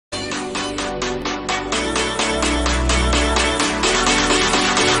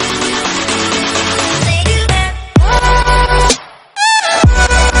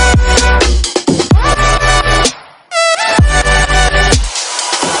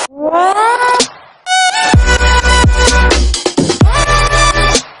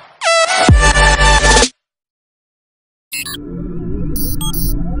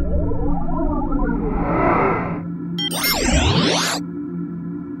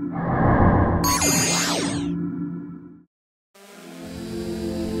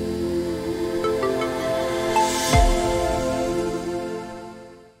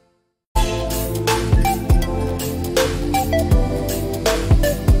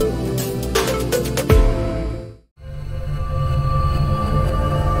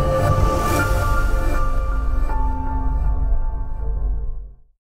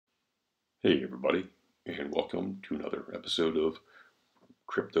episode of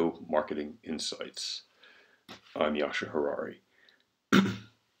Crypto Marketing Insights. I'm Yasha Harari.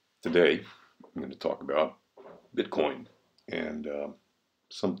 Today, I'm going to talk about Bitcoin and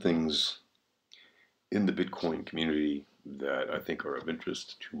some things in the Bitcoin community that I think are of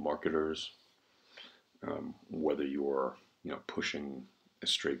interest to marketers, whether you're pushing a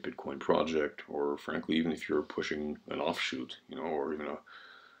straight Bitcoin project, or frankly, even if you're pushing an offshoot, or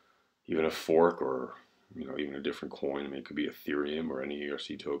even a fork, or even a different coin. I mean, it could be Ethereum or any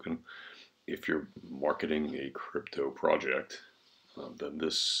ERC token. If you're marketing a crypto project, then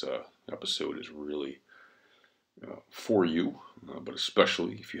this episode is really for you, but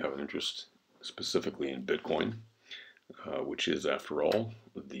especially if you have an interest specifically in Bitcoin, which is, after all,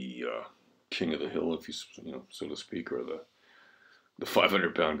 the king of the hill, if you so to speak, or the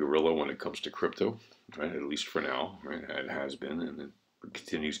 500-pound gorilla when it comes to crypto, right? At least for now, right? It has been, and it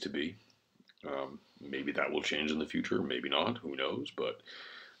continues to be. Maybe that will change in the future, maybe not, who knows, but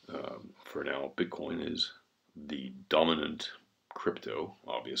for now, Bitcoin is the dominant crypto,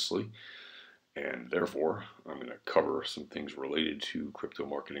 obviously, and therefore, I'm going to cover some things related to crypto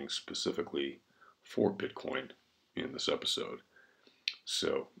marketing specifically for Bitcoin in this episode.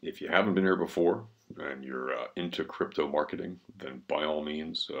 So, if you haven't been here before, and you're into crypto marketing, then by all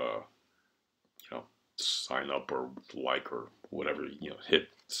means, sign up or like or whatever, hit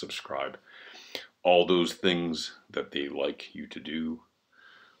subscribe. All those things that they like you to do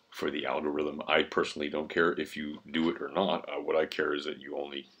for the algorithm. I personally don't care if you do it or not. What I care is that you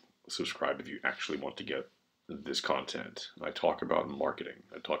only subscribe if you actually want to get this content. I talk about marketing.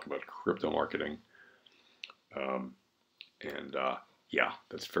 I talk about crypto marketing. Yeah,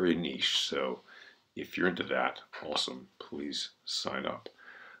 that's very niche. So if you're into that, awesome. Please sign up.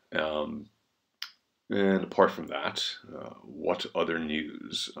 And apart from that, what other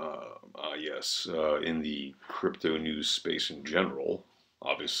news? Yes, in the crypto news space in general,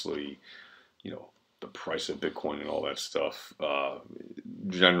 obviously, the price of Bitcoin and all that stuff,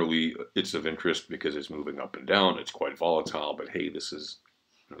 generally it's of interest because it's moving up and down. It's quite volatile, but hey, this is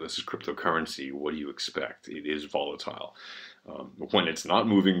cryptocurrency. What do you expect? It is volatile. When it's not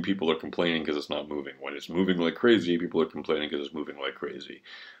moving, people are complaining because it's not moving. When it's moving like crazy, people are complaining because it's moving like crazy.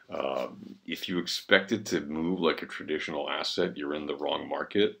 If you expect it to move like a traditional asset, you're in the wrong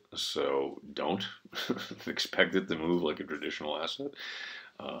market. So don't expect it to move like a traditional asset.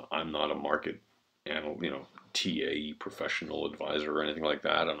 I'm not a market TA, professional advisor or anything like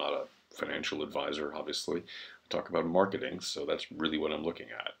that. I'm not a financial advisor, obviously. I talk about marketing, so that's really what I'm looking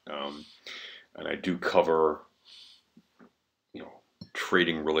at. And I do cover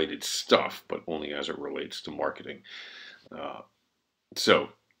trading related stuff, but only as it relates to marketing. So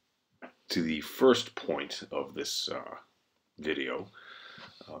to the first point of this video,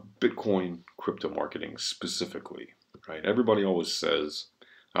 Bitcoin crypto marketing specifically, right? Everybody always says,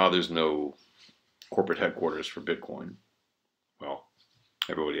 there's no corporate headquarters for Bitcoin. Well,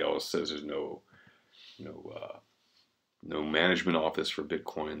 everybody else says there's no management office for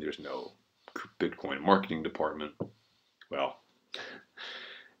Bitcoin. There's no Bitcoin marketing department. Well,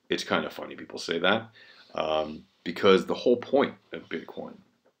 it's kind of funny people say that, because the whole point of Bitcoin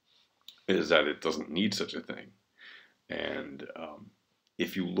is that it doesn't need such a thing. And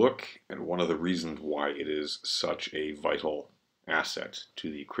if you look at one of the reasons why it is such a vital asset to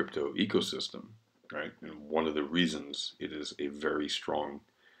the crypto ecosystem, right? And one of the reasons it is a very strong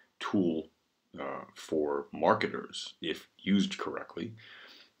tool for marketers, if used correctly,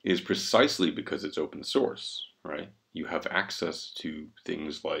 is precisely because it's open source, right? You have access to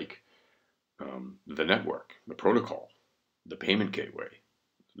things like the network, the protocol, the payment gateway,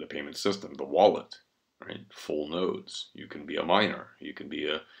 the payment system, the wallet, right? Full nodes. You can be a miner. You can be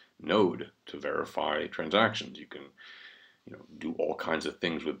a node to verify transactions. You can do all kinds of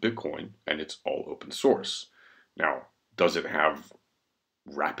things with Bitcoin, and it's all open source. Now, does it have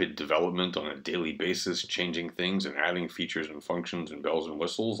rapid development on a daily basis, changing things and adding features and functions and bells and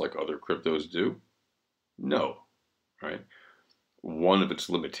whistles like other cryptos do? No, right? One of its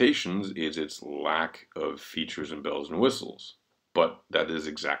limitations is its lack of features and bells and whistles, but that is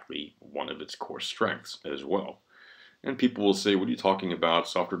exactly one of its core strengths as well. And people will say, what are you talking about?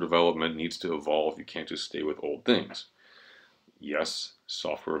 Software development needs to evolve. You can't just stay with old things. Yes,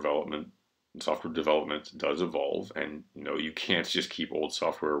 software development does evolve, and you can't just keep old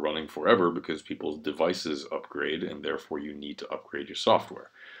software running forever because people's devices upgrade, and therefore you need to upgrade your software.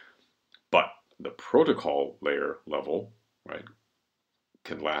 But the protocol layer level, right,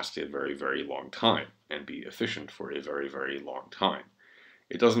 can last a very, very long time and be efficient for a very, very long time.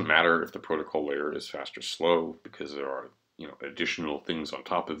 It doesn't matter if the protocol layer is fast or slow, because there are additional things on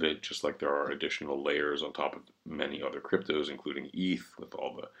top of it, just like there are additional layers on top of many other cryptos, including ETH, with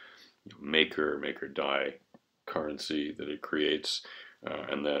all the maker DAI currency that it creates,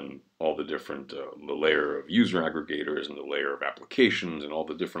 and then all the different the layer of user aggregators and the layer of applications and all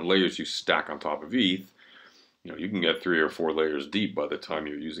the different layers you stack on top of ETH. You can get 3 or 4 layers deep by the time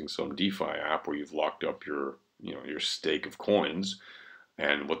you're using some DeFi app where you've locked up your your stake of coins.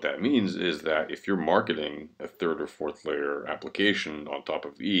 And what that means is that if you're marketing a 3rd or 4th layer application on top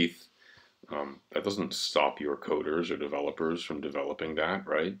of ETH, that doesn't stop your coders or developers from developing that,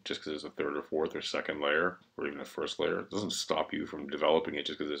 right? Just because it's a 3rd or 4th or 2nd layer, or even a 1st layer, it doesn't stop you from developing it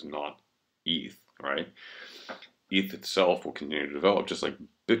just because it's not ETH, right? ETH itself will continue to develop, just like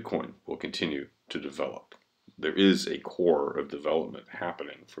Bitcoin will continue to develop. There is a core of development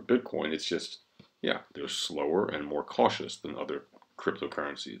happening for Bitcoin. It's just, yeah, they're slower and more cautious than other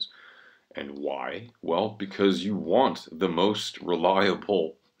cryptocurrencies. And why? Well, because you want the most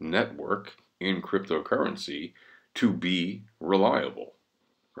reliable network in cryptocurrency to be reliable,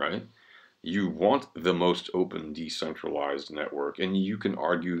 right? You want the most open, decentralized network, and you can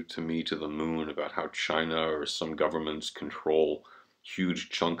argue to me to the moon about how China or some governments control huge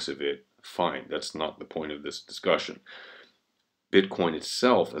chunks of it. Fine, that's not the point of this discussion. Bitcoin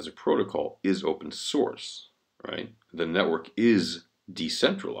itself as a protocol is open source, right? The network is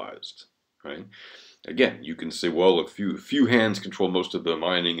decentralized, right? Again, you can say, well, a few hands control most of the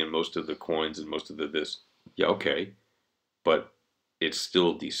mining and most of the coins and most of the this. Yeah, okay, but it's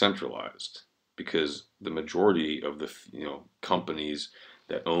still decentralized because the majority of the companies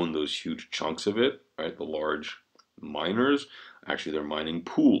that own those huge chunks of it, right, the large miners, actually they're mining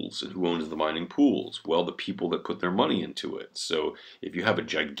pools. And who owns the mining pools? Well, the people that put their money into it. So if you have a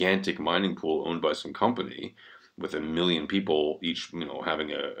gigantic mining pool owned by some company with 1 million people each,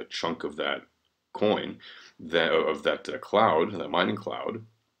 having a chunk of that coin, that cloud, that mining cloud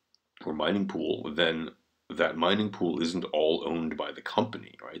or mining pool, then that mining pool isn't all owned by the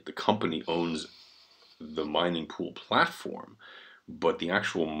company, right? The company owns the mining pool platform, but the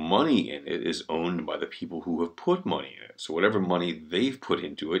actual money in it is owned by the people who have put money in it. So whatever money they've put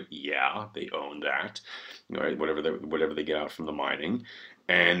into it, yeah, they own that, right? Whatever they get out from the mining,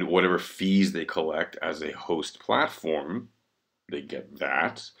 and whatever fees they collect as a host platform, they get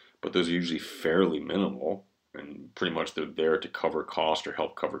that. But those are usually fairly minimal, and pretty much they're there to cover cost or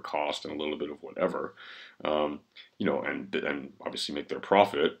help cover cost and a little bit of whatever, and obviously make their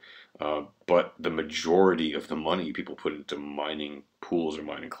profit. But the majority of the money people put into mining pools or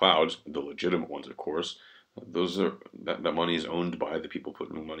mining clouds, the legitimate ones, of course, that money is owned by the people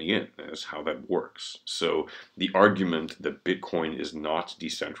putting money in. That's how that works. So the argument that Bitcoin is not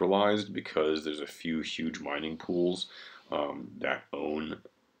decentralized because there's a few huge mining pools that own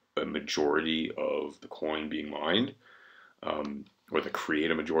a majority of the coin being mined, or that create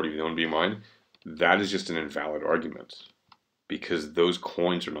a majority of the coin being mined, that is just an invalid argument, because those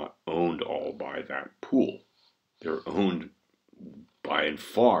coins are not owned all by that pool. They're owned by and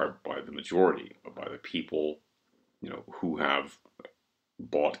far by the majority, by the people, who have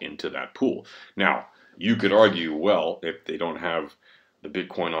bought into that pool. Now, you could argue, well, if they don't have the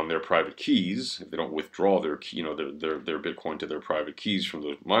Bitcoin on their private keys, if they don't withdraw their Bitcoin to their private keys from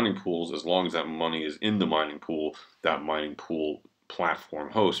the mining pools, as long as that money is in the mining pool, that mining pool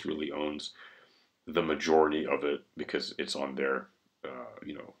platform host really owns the majority of it because it's on their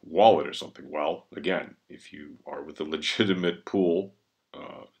wallet or something. Well, again, if you are with a legitimate pool,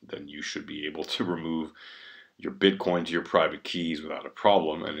 then you should be able to remove your Bitcoin to your private keys without a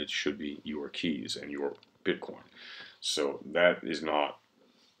problem, and it should be your keys and your Bitcoin. So that is not,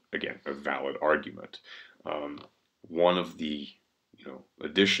 again, a valid argument. One of the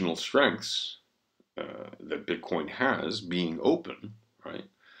additional strengths that Bitcoin has, being open, right,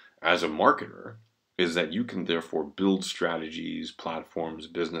 as a marketer, is that you can therefore build strategies, platforms,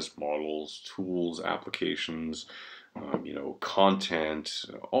 business models, tools, applications, content,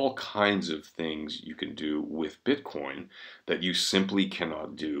 all kinds of things you can do with Bitcoin that you simply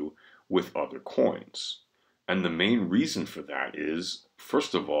cannot do with other coins. And the main reason for that is,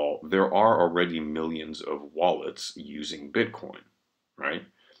 first of all, there are already millions of wallets using Bitcoin, right?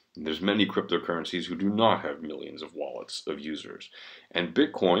 And there's many cryptocurrencies who do not have millions of wallets of users. And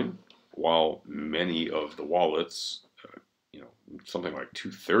Bitcoin, while many of the wallets, something like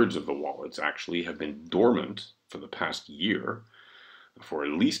 2/3 of the wallets actually have been dormant for the past year, for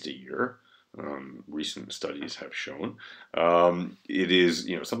at least a year, recent studies have shown, it is,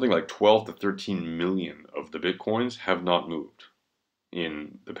 something like 12 to 13 million of the Bitcoins have not moved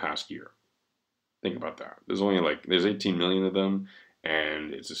in the past year. Think about that. There's 18 million of them,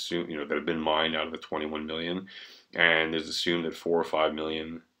 and it's assumed, that have been mined out of the 21 million, and it's assumed that 4 or 5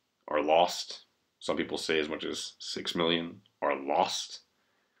 million are lost. Some people say as much as 6 million are lost.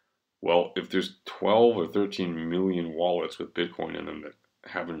 Well, if there's 12 or 13 million wallets with Bitcoin in them that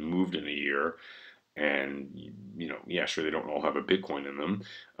haven't moved in a year, and yeah, sure, they don't all have a Bitcoin in them,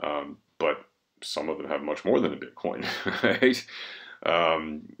 but some of them have much more than a Bitcoin, right?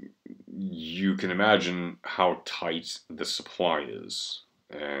 You can imagine how tight the supply is,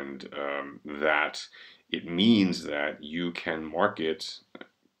 and that it means that you can market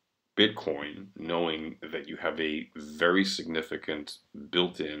Bitcoin knowing that you have a very significant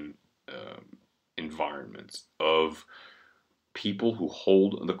built-in environment of people who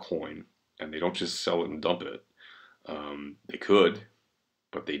hold the coin, and they don't just sell it and dump it. They could,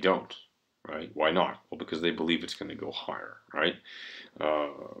 but they don't, right? Why not? Well, because they believe it's going to go higher, right?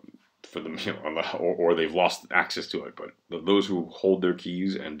 For them, or they've lost access to it. But those who hold their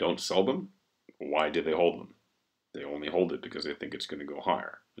keys and don't sell them, why do they hold them? They only hold it because they think it's going to go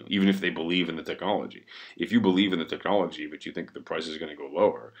higher, even if they believe in the technology. If you believe in the technology, but you think the price is going to go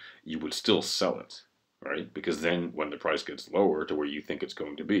lower, you would still sell it, right? Because then when the price gets lower to where you think it's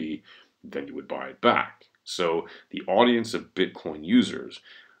going to be, then you would buy it back. So the audience of Bitcoin users,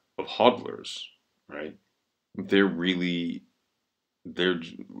 of hodlers, right? They're really, they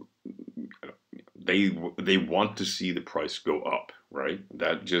want to see the price go up, right?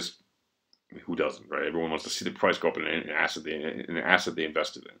 That just, who doesn't, right? Everyone wants to see the price go up in an asset they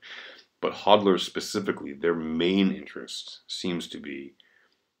invested in. But hodlers specifically, their main interest seems to be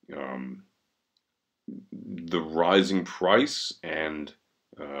the rising price and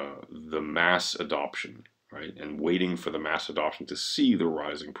the mass adoption, right? And waiting for the mass adoption to see the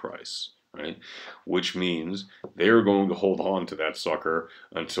rising price, right? Which means they're going to hold on to that sucker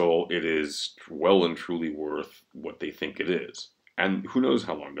until it is well and truly worth what they think it is. And who knows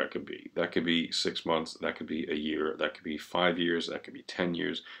how long that could be. That could be 6 months, that could be a year, that could be 5 years, that could be 10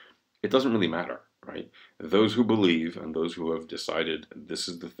 years. It doesn't really matter, right? Those who believe and those who have decided this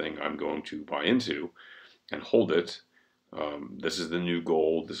is the thing I'm going to buy into and hold it, this is the new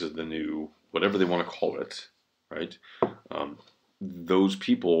gold, this is the new, whatever they want to call it, right? Those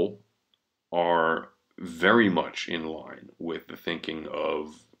people are very much in line with the thinking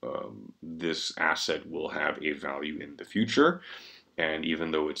of this asset will have a value in the future. And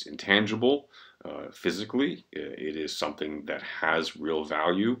even though it's intangible physically, it is something that has real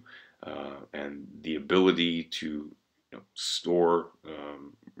value, and the ability to store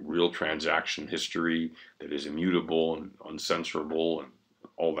real transaction history that is immutable and uncensorable and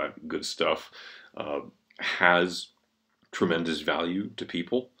all that good stuff has tremendous value to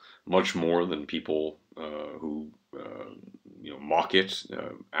people, much more than people who mock it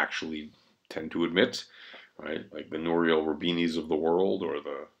actually tend to admit, right? Like the Nouriel Rubinis of the world, or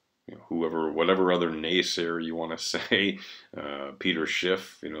the whatever other naysayer you want to say, Peter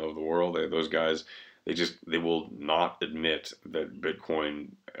Schiff, of the world. Those guys, they will not admit that Bitcoin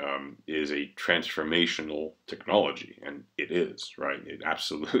is a transformational technology, and it is, right? It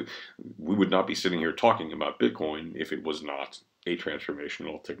absolutely. We would not be sitting here talking about Bitcoin if it was not a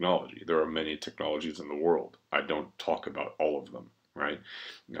transformational technology. There are many technologies in the world. I don't talk about all of them, right?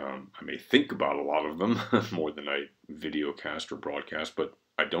 I may think about a lot of them more than I videocast or broadcast, but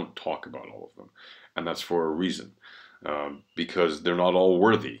I don't talk about all of them. And that's for a reason, because they're not all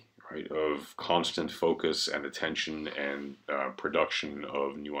worthy, right, of constant focus and attention and production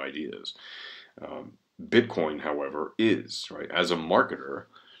of new ideas. Bitcoin, however, is, right, as a marketer,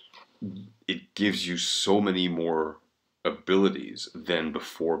 it gives you so many more abilities than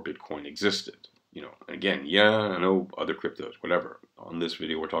before Bitcoin existed. Again, yeah, I know other cryptos, whatever. On this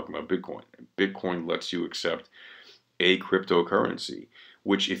video, we're talking about Bitcoin. Bitcoin lets you accept a cryptocurrency,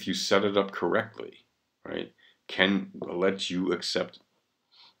 which, if you set it up correctly, right, can let you accept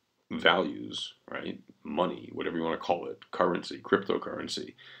values, right, money, whatever you want to call it, currency,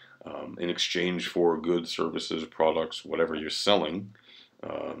 cryptocurrency, in exchange for goods, services, products, whatever you're selling,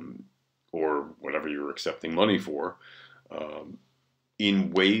 or whatever you're accepting money for,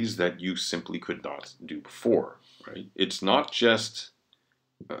 in ways that you simply could not do before, right? It's not just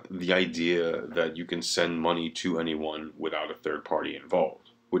the idea that you can send money to anyone without a third party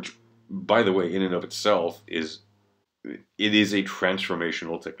involved, which, by the way, in and of itself is a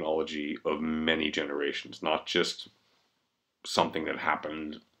transformational technology of many generations, not just something that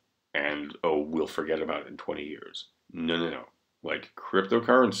happened and, oh, we'll forget about it in 20 years. No. Like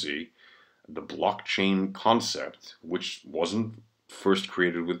cryptocurrency, the blockchain concept, which wasn't first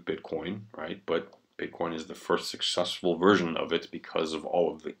created with Bitcoin, right? But Bitcoin is the first successful version of it because of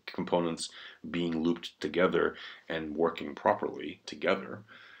all of the components being looped together and working properly together.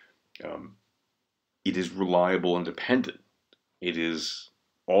 It is reliable and dependent. It is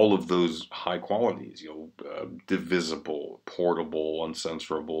all of those high qualities, divisible, portable,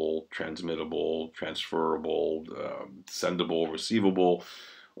 uncensorable, transmittable, transferable, sendable, receivable,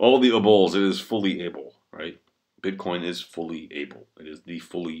 all the ables. It is fully able, right? Bitcoin is fully able. It is the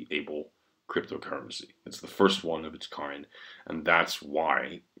fully able cryptocurrency. It's the first one of its kind, and that's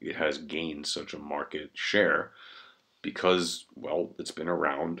why it has gained such a market share, because, well, it's been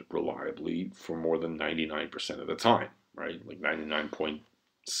around reliably for more than 99% of the time, right? Like 99.6%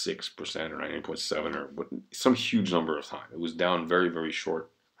 or 99.7 or some huge number of time. It was down very, very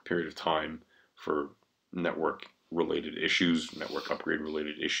short period of time for network related issues, network upgrade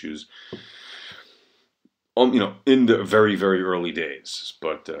related issues. In the very, very early days.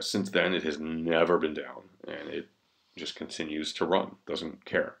 But since then, it has never been down, and it just continues to run. Doesn't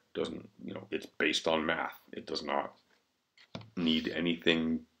care. Doesn't, it's based on math. It does not need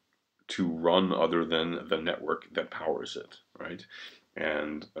anything to run other than the network that powers it, right?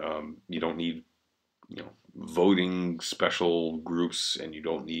 And you don't need, voting special groups, and you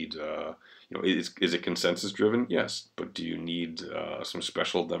don't need, is it consensus driven? Yes, but do you need some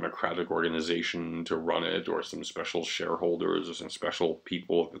special democratic organization to run it, or some special shareholders, or some special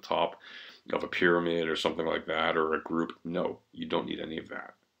people at the top of a pyramid, or something like that, or a group? No, you don't need any of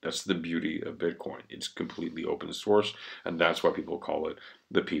that. That's the beauty of Bitcoin. It's completely open source, and that's why people call it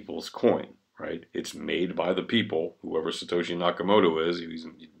the people's coin, right? It's made by the people. Whoever Satoshi Nakamoto is, he's,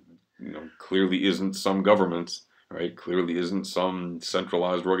 clearly isn't some government, right? Clearly isn't some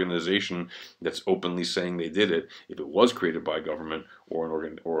centralized organization that's openly saying they did it. If it was created by a government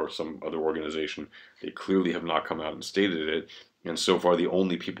or some other organization, they clearly have not come out and stated it. And so far, the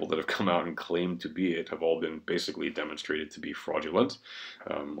only people that have come out and claimed to be it have all been basically demonstrated to be fraudulent,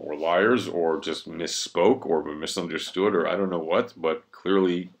 or liars, or just misspoke, or misunderstood, or I don't know what. But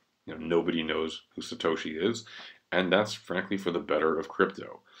clearly, nobody knows who Satoshi is, and that's frankly for the better of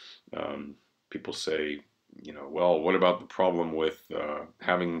crypto. People say, well, what about the problem with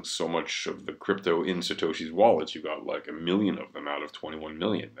having so much of the crypto in Satoshi's wallets? You got like 1 million of them out of 21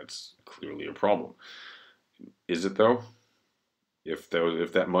 million. That's clearly a problem. Is it though? If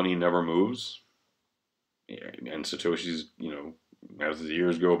that money never moves, and Satoshi's, as the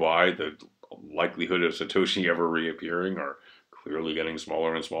years go by, the likelihood of Satoshi ever reappearing are clearly getting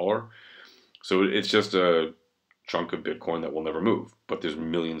smaller and smaller. So it's just a chunk of Bitcoin that will never move. But there's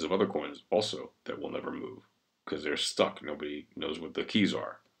millions of other coins also that will never move because they're stuck. Nobody knows what the keys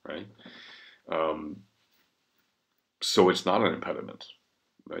are, right? So it's not an impediment,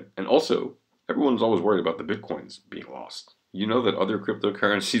 right? And also, everyone's always worried about the Bitcoins being lost. You know that other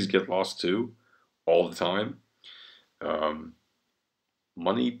cryptocurrencies get lost too, all the time.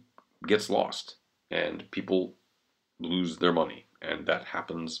 Money gets lost, and people lose their money, and that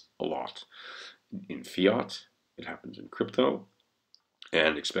happens a lot. In fiat, it happens in crypto,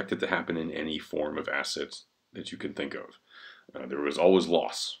 and expect it to happen in any form of assets that you can think of. There is always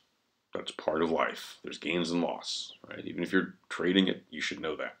loss. That's part of life. There's gains and loss, right? Even if you're trading it, you should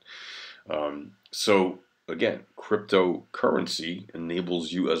know that. So again, cryptocurrency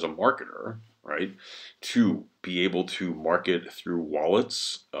enables you as a marketer, right, to be able to market through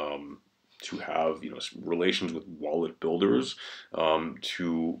wallets, to have relations with wallet builders,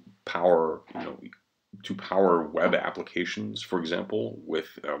 to power web applications, for example,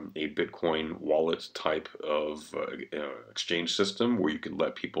 with a Bitcoin wallet type of exchange system where you can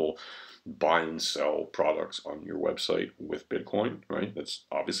let people buy and sell products on your website with Bitcoin, right? That's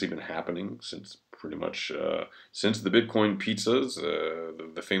obviously been happening since pretty much since the Bitcoin pizzas,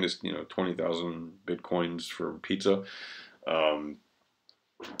 the famous 20,000 Bitcoins for pizza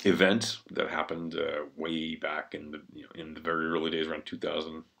event that happened way back in the very early days, around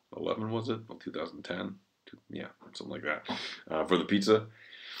 2011, was it? Well, 2010, yeah, something like that, for the pizza.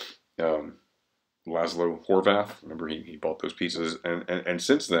 Laszlo Horvath, remember he bought those pizzas, and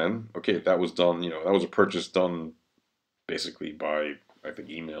since then, okay, that was done. That was a purchase done basically by, I think,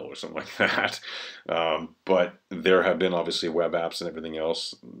 email or something like that. But there have been obviously web apps and everything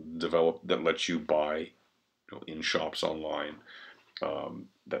else developed that let you buy in shops online,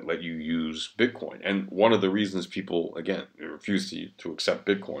 that let you use Bitcoin. And one of the reasons people, again, refuse to accept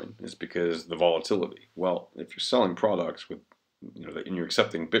Bitcoin is because the volatility. Well, if you're selling products with, and you're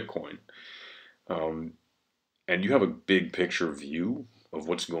accepting Bitcoin, and you have a big picture view of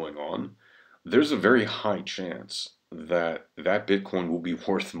what's going on, there's a very high chance that Bitcoin will be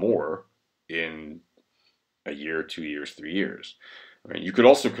worth more in a year, 2 years, 3 years. Right? You could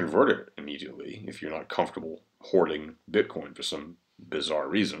also convert it immediately if you're not comfortable hoarding Bitcoin for some bizarre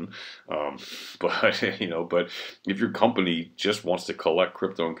reason. But but if your company just wants to collect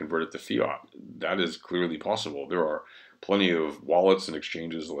crypto and convert it to fiat, that is clearly possible. There are plenty of wallets and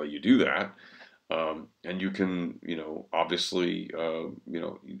exchanges that let you do that. And you can, obviously,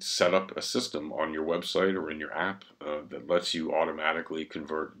 set up a system on your website or in your app that lets you automatically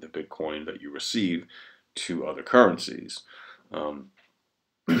convert the Bitcoin that you receive to other currencies. Um,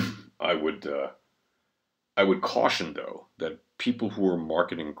 I would I would caution though that people who are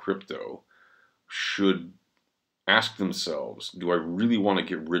marketing crypto should ask themselves, do I really want to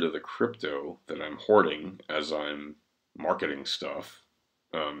get rid of the crypto that I'm hoarding as I'm marketing stuff?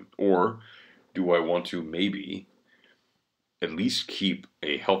 Or do I want to maybe at least keep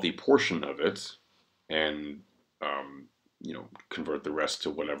a healthy portion of it and, convert the rest to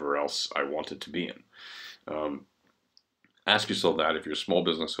whatever else I want it to be in? Um, Ask yourself that if you're a small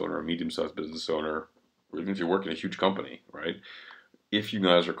business owner, a medium-sized business owner, or even if you work in a huge company, right? If you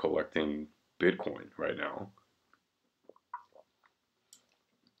guys are collecting Bitcoin right now,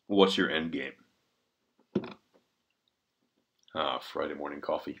 what's your end game? Friday morning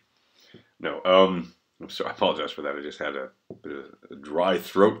coffee. No, I'm sorry, I apologize for that. I just had a bit of a dry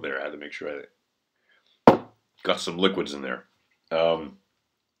throat there. I had to make sure I got some liquids in there. Um,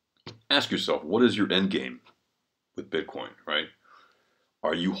 Ask yourself, what is your end game with Bitcoin, right?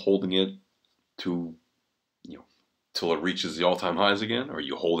 Are you holding it to, till it reaches the all-time highs again? Are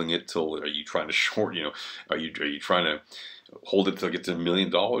you holding it till, are you trying to short, are you trying to hold it till it gets to $1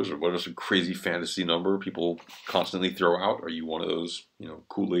 million, or what is some crazy fantasy number people constantly throw out? Are you one of those,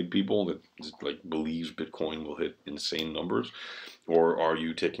 Kool-Aid people that just, like, believes Bitcoin will hit insane numbers? Or are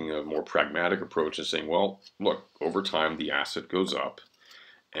you taking a more pragmatic approach and saying, well, look, over time the asset goes up,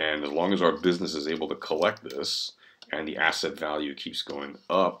 and as long as our business is able to collect this and the asset value keeps going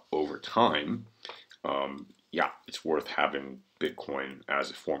up over time, yeah, it's worth having Bitcoin as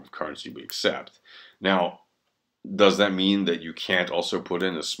a form of currency we accept. Now, does that mean that you can't also put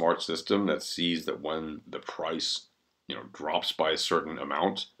in a smart system that sees that when the price, drops by a certain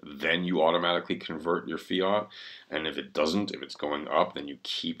amount, then you automatically convert your fiat, and if it doesn't, if it's going up, then you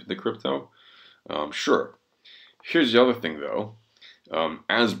keep the crypto? Sure. Here's the other thing, though.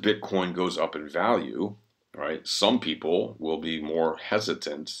 As Bitcoin goes up in value, right, some people will be more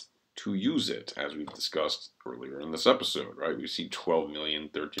hesitant to use it, as we've discussed earlier in this episode, right? We see 12 million,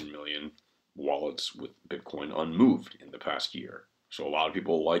 13 million wallets with Bitcoin unmoved in the past year. So a lot of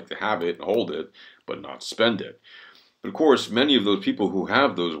people like to have it and hold it, but not spend it. But of course, many of those people who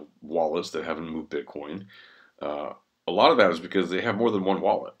have those wallets that haven't moved Bitcoin, a lot of that is because they have more than one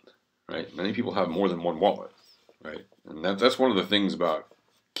wallet, right? Many people have more than one wallet, right? And that's one of the things about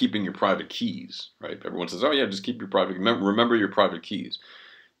keeping your private keys, right? Everyone says, oh yeah, just keep your private, remember your private keys.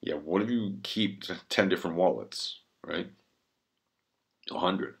 Yeah, what if you keep 10 different wallets, right?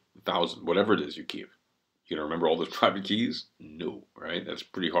 100, 1,000, whatever it is you keep. You gonna remember all those private keys? No, right? That's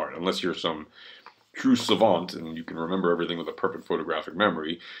pretty hard. Unless you're some true savant and you can remember everything with a perfect photographic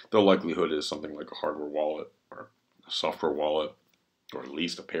memory, the likelihood is something like a hardware wallet or a software wallet, or at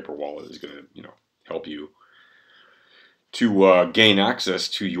least a paper wallet, is gonna, help you to gain access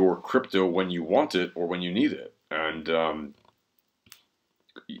to your crypto when you want it or when you need it. And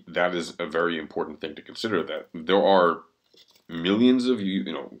that is a very important thing to consider, that there are millions of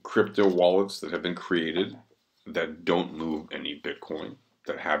crypto wallets that have been created that don't move any Bitcoin,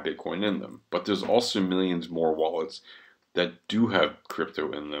 that have Bitcoin in them. But there's also millions more wallets that do have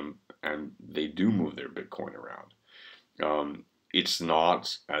crypto in them and they do move their Bitcoin around. It's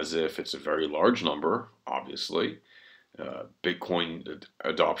not as if it's a very large number, obviously. Bitcoin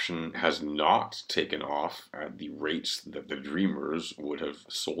adoption has not taken off at the rates that the dreamers would have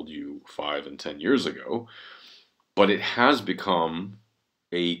sold you 5 and 10 years ago, but it has become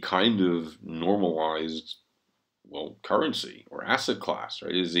a kind of normalized, currency or asset class,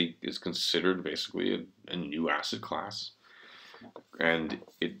 right? Is considered basically a new asset class, and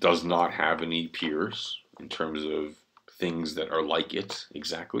it does not have any peers in terms of things that are like it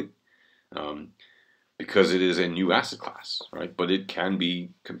exactly. Because it is a new asset class, right? But it can be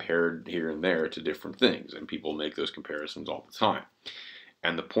compared here and there to different things, and people make those comparisons all the time.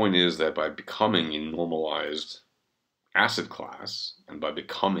 And the point is that by becoming a normalized asset class, and by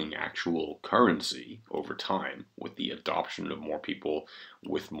becoming actual currency over time, with the adoption of more people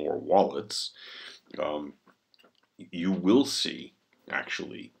with more wallets, you will see,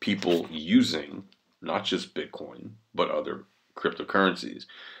 actually, people using not just Bitcoin, but other cryptocurrencies,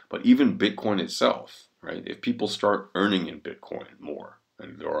 but even Bitcoin itself, right? If people start earning in Bitcoin more,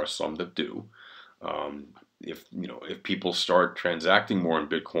 and there are some that do, if people start transacting more in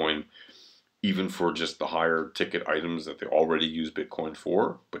Bitcoin, even for just the higher ticket items that they already use Bitcoin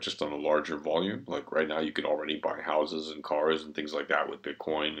for, but just on a larger volume. Like right now, you can already buy houses and cars and things like that with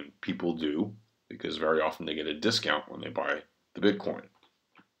Bitcoin, and people do, because very often they get a discount when they buy the Bitcoin.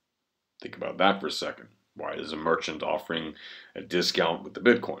 Think about that for a second. Why is a merchant offering a discount with the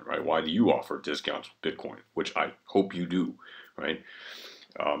Bitcoin, right? Why do you offer discounts with Bitcoin? Which I hope you do, right?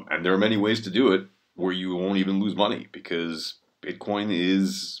 And there are many ways to do it where you won't even lose money, because Bitcoin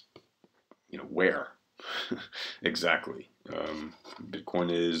is, where? Exactly. Bitcoin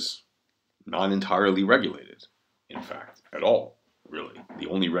is not entirely regulated, in fact, at all, really. The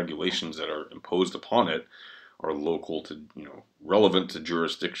only regulations that are imposed upon it are local to, relevant to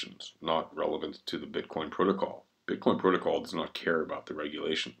jurisdictions, not relevant to the Bitcoin protocol. Bitcoin protocol does not care about the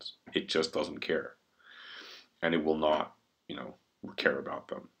regulations. It just doesn't care. And it will not, care about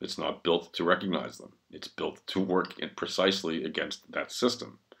them. It's not built to recognize them. It's built to work precisely against that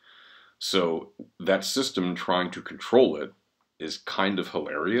system. So that system trying to control it is kind of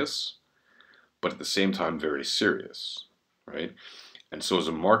hilarious, but at the same time very serious, right? And so as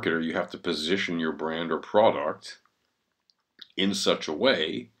a marketer, you have to position your brand or product in such a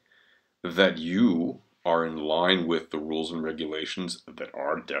way that you are in line with the rules and regulations that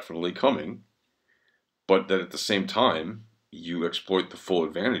are definitely coming, but that at the same time, you exploit the full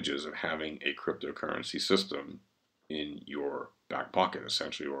advantages of having a cryptocurrency system in your back pocket,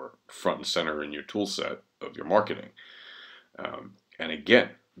 essentially, or front and center in your tool set of your marketing. And again,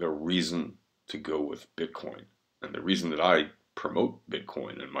 the reason to go with Bitcoin, and the reason that I promote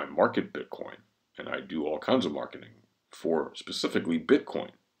Bitcoin and my market Bitcoin, and I do all kinds of marketing for specifically Bitcoin,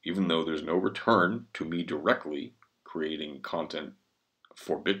 even though there's no return to me directly creating content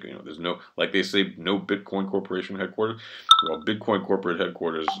for Bitcoin. There's no, like they say, no Bitcoin Corporation headquarters. Well, Bitcoin corporate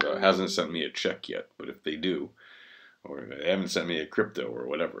headquarters hasn't sent me a check yet, but if they do, or if they haven't sent me a crypto or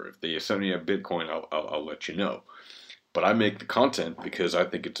whatever, if they send me a Bitcoin, I'll let you know. But I make the content because I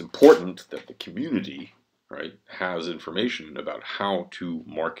think it's important that the community, right, has information about how to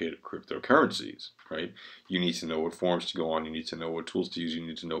market cryptocurrencies, right? You need to know what forums to go on, you need to know what tools to use, you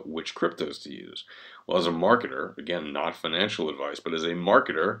need to know which cryptos to use. Well, as a marketer, again, not financial advice, but as a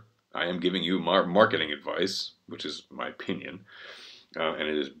marketer, I am giving you marketing advice, which is my opinion, and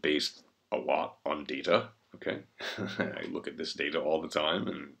it is based a lot on data, okay? I look at this data all the time,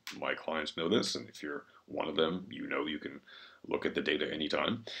 and my clients know this, and if you're one of them, you can look at the data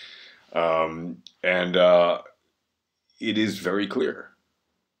anytime. It is very clear.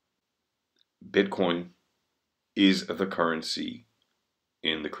 Bitcoin is the currency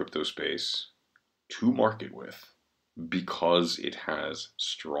in the crypto space to market with because it has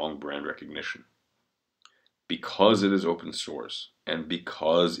strong brand recognition, because it is open source, and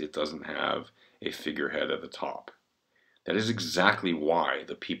because it doesn't have a figurehead at the top. That is exactly why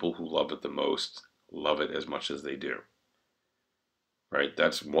the people who love it the most love it as much as they do. Right?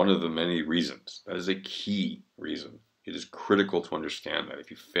 That's one of the many reasons. That is a key reason. It is critical to understand that. If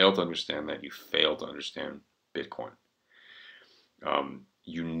you fail to understand that, you fail to understand Bitcoin.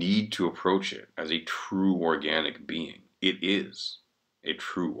 You need to approach it as a true organic being. It is a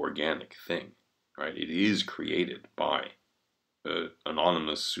true organic thing. Right? It is created by an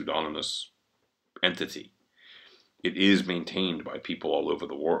anonymous, pseudonymous entity. It is maintained by people all over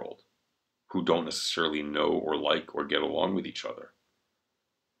the world who don't necessarily know or like or get along with each other.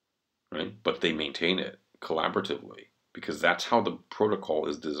 Right? But they maintain it collaboratively because that's how the protocol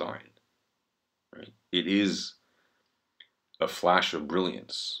is designed. Right? It is a flash of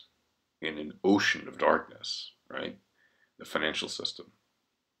brilliance in an ocean of darkness, right? The financial system.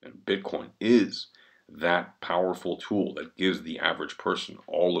 And Bitcoin is that powerful tool that gives the average person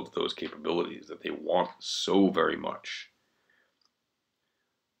all of those capabilities that they want so very much.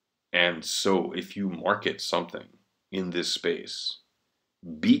 And so if you market something in this space,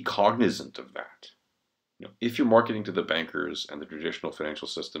 be cognizant of that. If you're marketing to the bankers and the traditional financial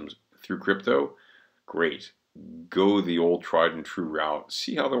systems through crypto, great. Go the old tried and true route.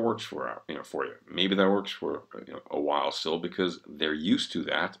 See how that works for you. Maybe that works for a while still because they're used to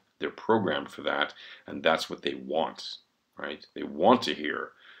that. They're programmed for that, and that's what they want. Right? They want to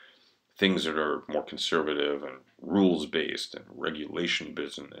hear things that are more conservative and rules based and regulation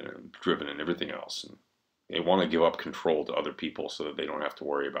driven and everything else. And they want to give up control to other people so that they don't have to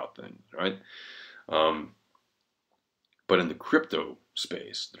worry about things, right? But in the crypto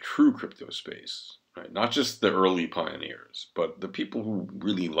space, the true crypto space, right? Not just the early pioneers, but the people who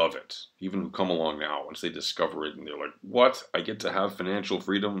really love it, even who come along now, once they discover it and they're like, what? I get to have financial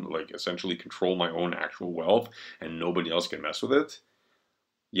freedom, like essentially control my own actual wealth and nobody else can mess with it?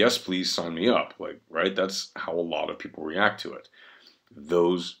 yes, please sign me up. Like, right? That's how a lot of people react to it.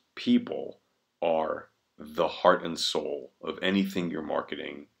 Those people are the heart and soul of anything you're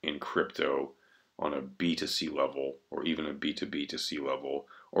marketing in crypto on a B2C level, or even a B2B2C level,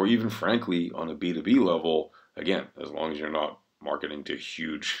 or even frankly on a B2B level. Again, as long as you're not marketing to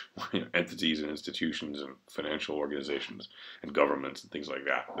huge entities and institutions and financial organizations and governments and things like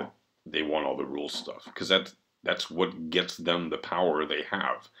that. They want all the rules stuff because that's what gets them the power they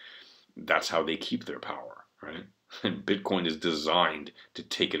have. That's how they keep their power, right? And Bitcoin is designed to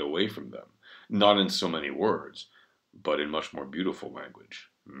take it away from them. Not in so many words, but in much more beautiful language,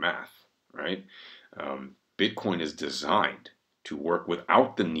 math, right? Bitcoin is designed to work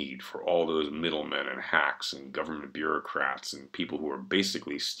without the need for all those middlemen and hacks and government bureaucrats and people who are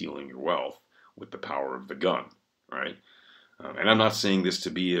basically stealing your wealth with the power of the gun, right? And I'm not saying this to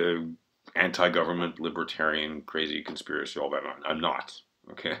be a anti-government, libertarian, crazy conspiracy, all that. I'm not.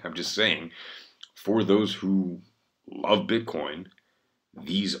 Okay, I'm just saying, for those who love Bitcoin,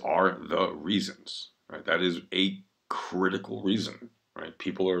 these are the reasons. Right? That is a critical reason. Right?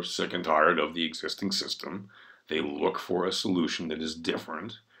 People are sick and tired of the existing system. They look for a solution that is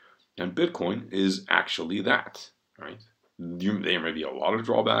different, and Bitcoin is actually that. Right? There may be a lot of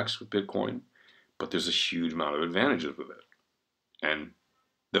drawbacks with Bitcoin, but there's a huge amount of advantages with it. And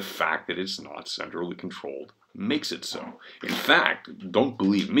the fact that it's not centrally controlled makes it so. In fact, don't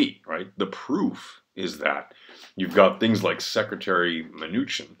believe me, right? The proof is that you've got things like Secretary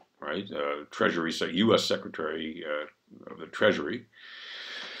Mnuchin, right? Treasury, U.S. Secretary of the Treasury,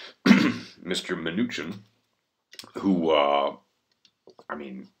 Mr. Mnuchin, who, I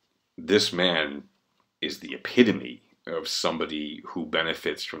mean, this man is the epitome of somebody who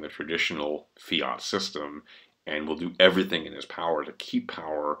benefits from the traditional fiat system and will do everything in his power to keep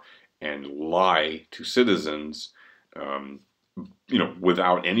power and lie to citizens,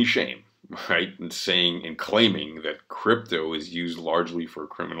 without any shame, right? And saying and claiming that crypto is used largely for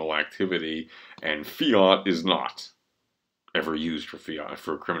criminal activity and fiat is not ever used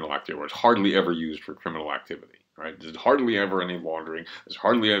for criminal activity, or it's hardly ever used for criminal activity, right? There's hardly ever any laundering. There's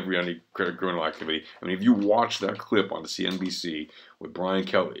hardly ever any criminal activity. I mean, if you watch that clip on CNBC with Brian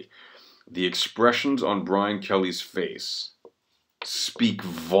Kelly, the expressions on Brian Kelly's face speak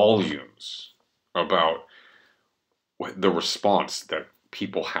volumes about the response that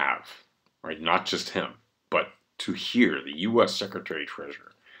people have, right? Not just him, but to hear the U.S. Secretary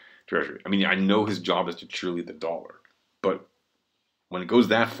Treasury. I mean, I know his job is to cheerlead the dollar, but when it goes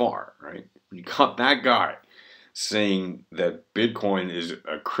that far, right? When you got that guy saying that Bitcoin is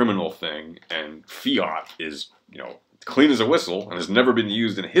a criminal thing and fiat is, clean as a whistle and has never been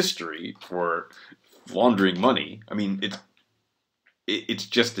used in history for laundering money. I mean, it's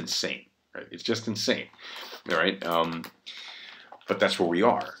just insane, right? It's just insane, all right? But that's where we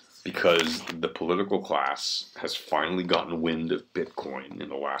are, because the political class has finally gotten wind of Bitcoin in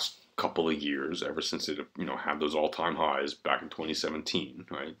the last couple of years, ever since it, had those all-time highs back in 2017,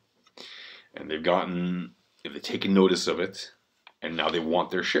 right? And they've taken notice of it, and now they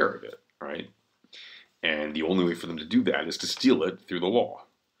want their share of it, right? And the only way for them to do that is to steal it through the law.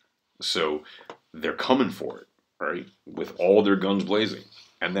 So they're coming for it, right? With all their guns blazing.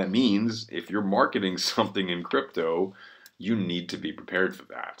 And that means if you're marketing something in crypto, you need to be prepared for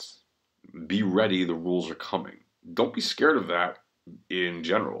that. Be ready, the rules are coming. Don't be scared of that in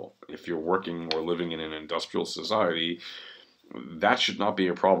general. If you're working or living in an industrial society, that should not be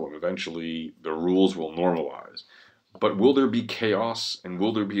a problem. Eventually, the rules will normalize. But will there be chaos, and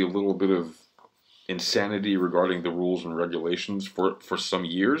will there be a little bit of insanity regarding the rules and regulations for some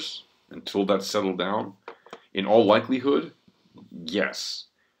years until that's settled down? In all likelihood, yes.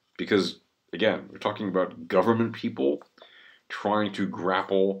 Because, again, we're talking about government people trying to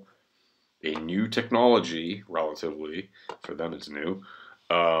grapple a new technology, relatively, for them it's new,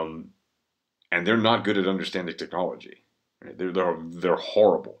 and they're not good at understanding technology. Right? They're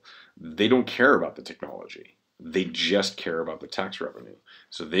horrible. They don't care about the technology. They just care about the tax revenue.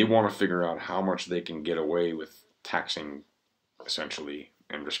 So they want to figure out how much they can get away with taxing, essentially,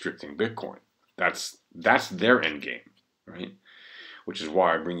 and restricting Bitcoin. That's their end game, right? Which is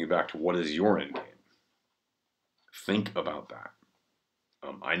why I bring you back to what is your end game. Think about that.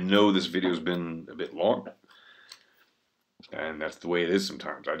 I know this video's been a bit long, and that's the way it is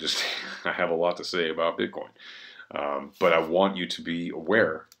sometimes. I have a lot to say about Bitcoin. But I want you to be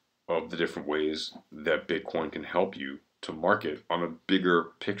aware of the different ways that Bitcoin can help you to market on a bigger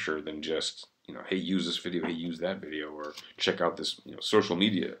picture than just, hey, use this video, hey, use that video, or check out this social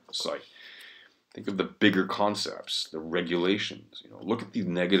media site. Think of the bigger concepts, the regulations. Look at the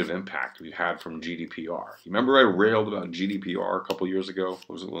negative impact we've had from GDPR. You remember I railed about GDPR a couple years ago?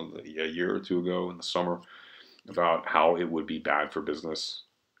 Was it a year or two ago in the summer? About how it would be bad for business.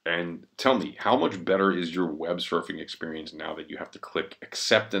 And tell me, how much better is your web surfing experience now that you have to click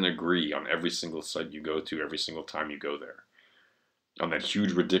accept and agree on every single site you go to every single time you go there? On that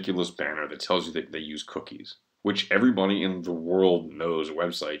huge, ridiculous banner that tells you that they use cookies, which everybody in the world knows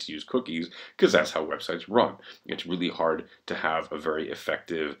websites use cookies because that's how websites run. It's really hard to have a very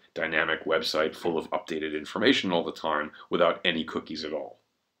effective, dynamic website full of updated information all the time without any cookies at all,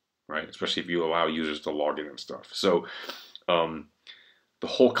 right? Especially if you allow users to log in and stuff. So the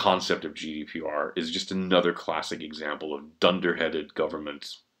whole concept of GDPR is just another classic example of dunderheaded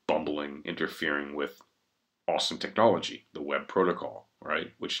government bumbling, interfering with awesome technology, the web protocol,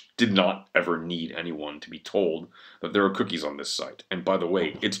 right? Which did not ever need anyone to be told that there are cookies on this site. And by the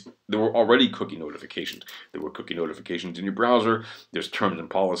way, there were already cookie notifications. There were cookie notifications in your browser. There's terms and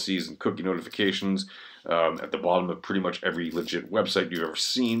policies and cookie notifications at the bottom of pretty much every legit website you've ever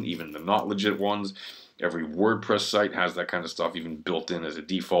seen, even the not legit ones. Every WordPress site has that kind of stuff even built in as a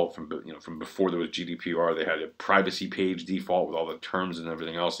default from before there was GDPR. They had a privacy page default with all the terms and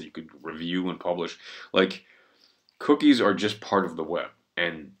everything else that you could review and publish. Like, cookies are just part of the web.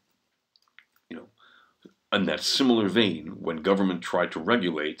 And, in that similar vein, when government tried to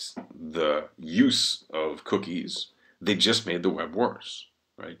regulate the use of cookies, they just made the web worse.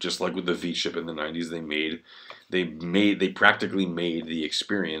 Right? Just like with the V-chip in the 90s, they practically made the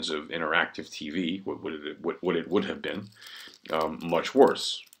experience of interactive TV, what it would have been, much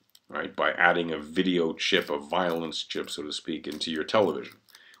worse, right? By adding a video chip, a violence chip, so to speak, into your television.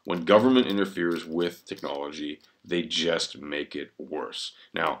 When government interferes with technology, they just make it worse.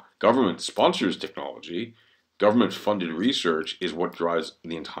 Now, government sponsors technology. Government-funded research is what drives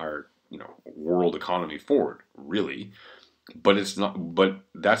the entire, world economy forward, really. But it's not. But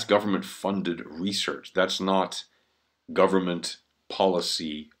that's government-funded research. That's not government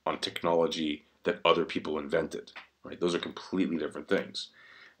policy on technology that other people invented. Right? Those are completely different things.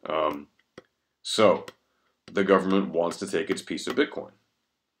 So the government wants to take its piece of Bitcoin,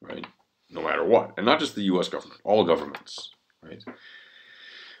 right? No matter what, and not just the U.S. government, all governments, right?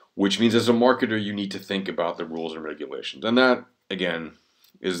 Which means, as a marketer, you need to think about the rules and regulations, and that again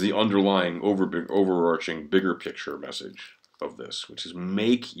is the underlying overarching bigger picture message of this, which is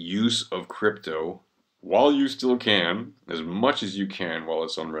make use of crypto while you still can, as much as you can while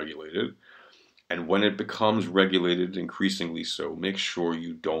it's unregulated. And when it becomes regulated, increasingly so, make sure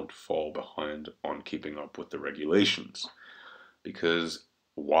you don't fall behind on keeping up with the regulations. Because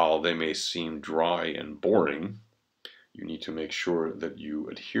while they may seem dry and boring, you need to make sure that you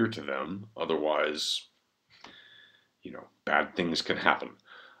adhere to them. Otherwise, bad things can happen.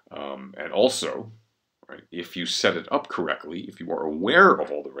 And also, right, if you set it up correctly, if you are aware of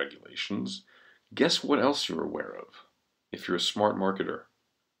all the regulations, guess what else you're aware of? If you're a smart marketer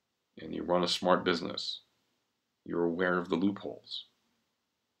and you run a smart business, you're aware of the loopholes.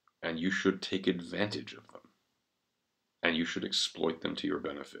 And you should take advantage of them. And you should exploit them to your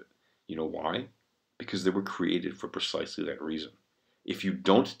benefit. You know why? Because they were created for precisely that reason. If you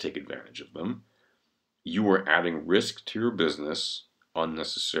don't take advantage of them, you are adding risk to your business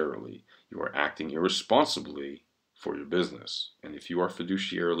unnecessarily. You are acting irresponsibly for your business. And if you are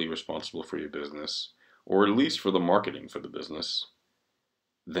fiduciarily responsible for your business, or at least for the marketing for the business,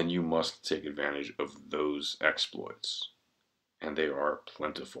 then you must take advantage of those exploits. And they are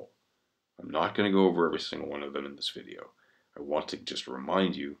plentiful. I'm not going to go over every single one of them in this video. I want to just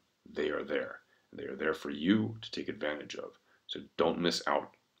remind you they are there. They are there for you to take advantage of. So don't miss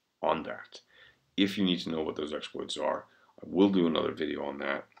out on that. If you need to know what those exploits are, I will do another video on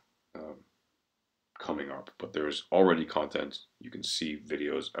that coming up. But there's already content. You can see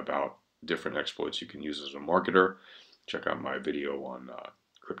videos about different exploits you can use as a marketer. Check out my video on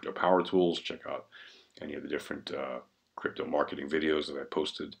crypto power tools. Check out any of the different crypto marketing videos that I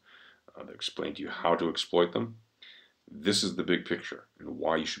posted that explain to you how to exploit them. This is the big picture and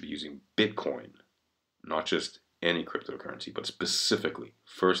why you should be using Bitcoin, not just any cryptocurrency, but specifically,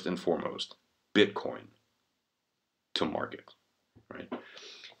 first and foremost, Bitcoin to market, right?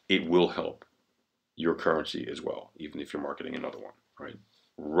 It will help your currency as well, even if you're marketing another one, right?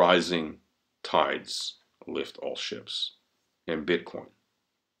 Rising tides lift all ships, and Bitcoin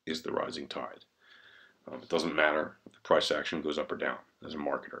is the rising tide. It doesn't matter if the price action goes up or down as a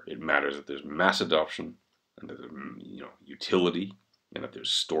marketer. It matters that there's mass adoption and that there's utility and that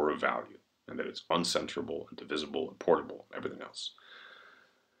there's store of value and that it's uncensorable and divisible and portable and everything else.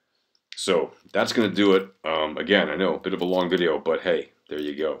 So that's going to do it. Again, I know, a bit of a long video, but hey, there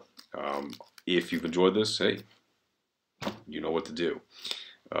you go. if you've enjoyed this, hey, you know what to do.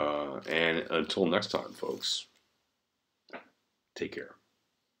 And until next time, folks, take care.